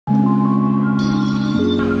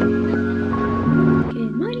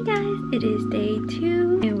It is day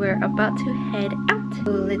 2 and we're about to head out.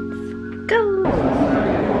 So let's go.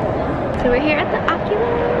 So we're here at the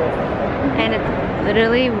Oculus and it's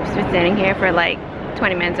literally, we've been standing here for like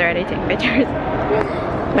 20 minutes already taking pictures.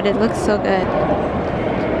 But it looks so good.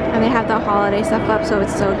 And they have the holiday stuff up, so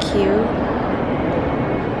it's so cute.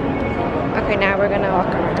 Okay, now we're gonna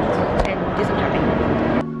walk around and do some shopping.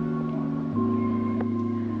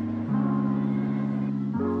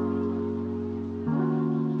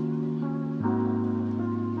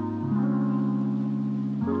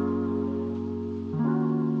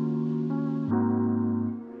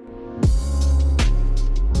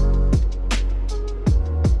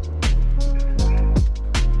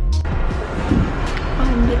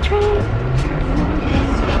 On the train.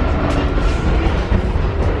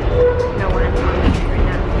 No one on the train right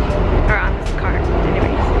now. Or on this cart.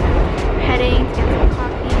 Anyways. Heading to get some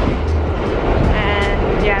coffee.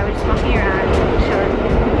 And yeah, we're just walking around,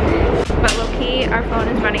 chilling. But low-key, our phone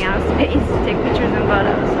is running out of space to take pictures and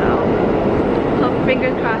photos, so hope,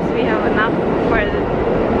 fingers crossed, we have enough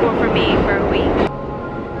for me for a week.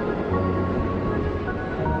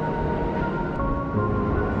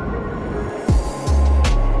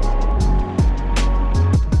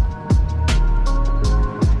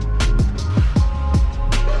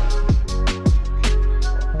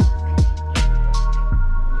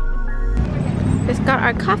 Just got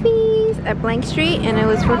our coffees at Blank Street and it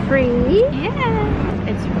was for free. Yeah,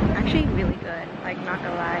 it's actually really good, like not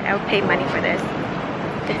gonna lie. I would pay money for this.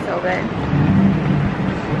 It's so good.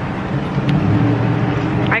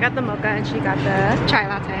 I got the mocha and she got the chai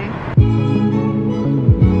latte.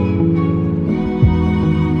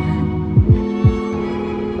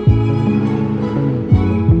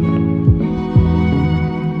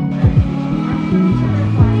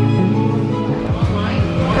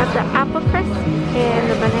 The apple crisp and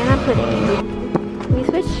the banana pudding. We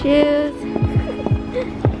switched shoes.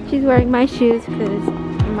 She's wearing my shoes because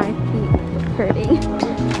my feet are hurting.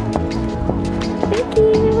 Thank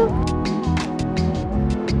you.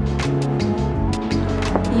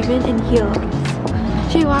 Even in heels,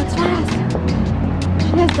 she walks fast.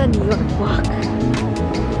 She has the New York walk.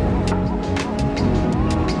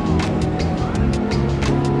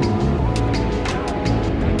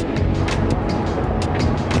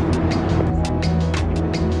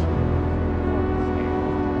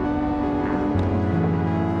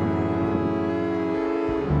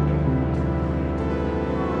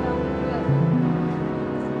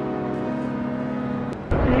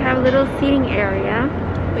 Have a little seating area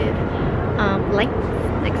with lights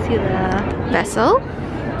next to the vessel.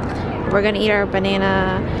 We're gonna eat our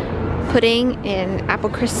banana pudding and apple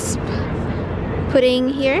crisp pudding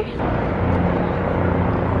here.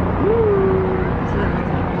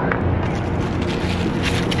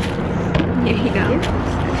 Here you go.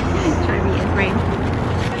 Try to be in frame.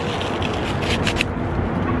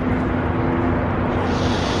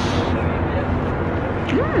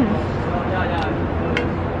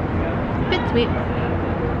 Bit sweet.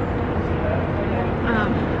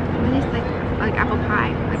 It is like apple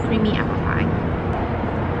pie, like creamy apple pie.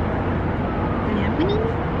 Banana pudding.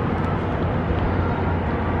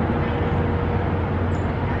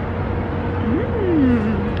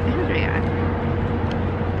 This is really good.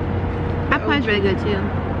 Apple pie is really good too.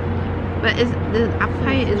 But the apple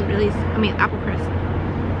pie is really, apple crisp.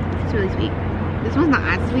 It's really sweet. This one's not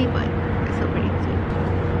as sweet, but it's still pretty sweet.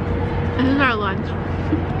 This is our lunch.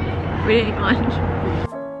 We didn't eat lunch.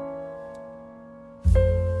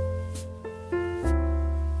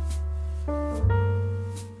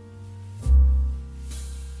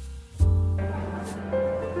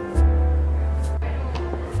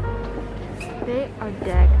 They are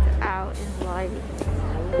decked out in lights.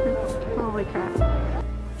 Holy crap.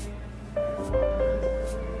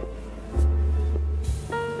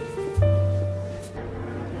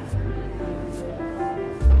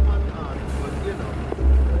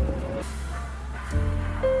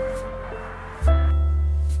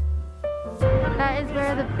 That is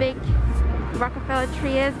where the big Rockefeller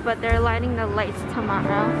tree is, but they're lighting the lights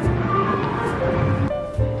tomorrow.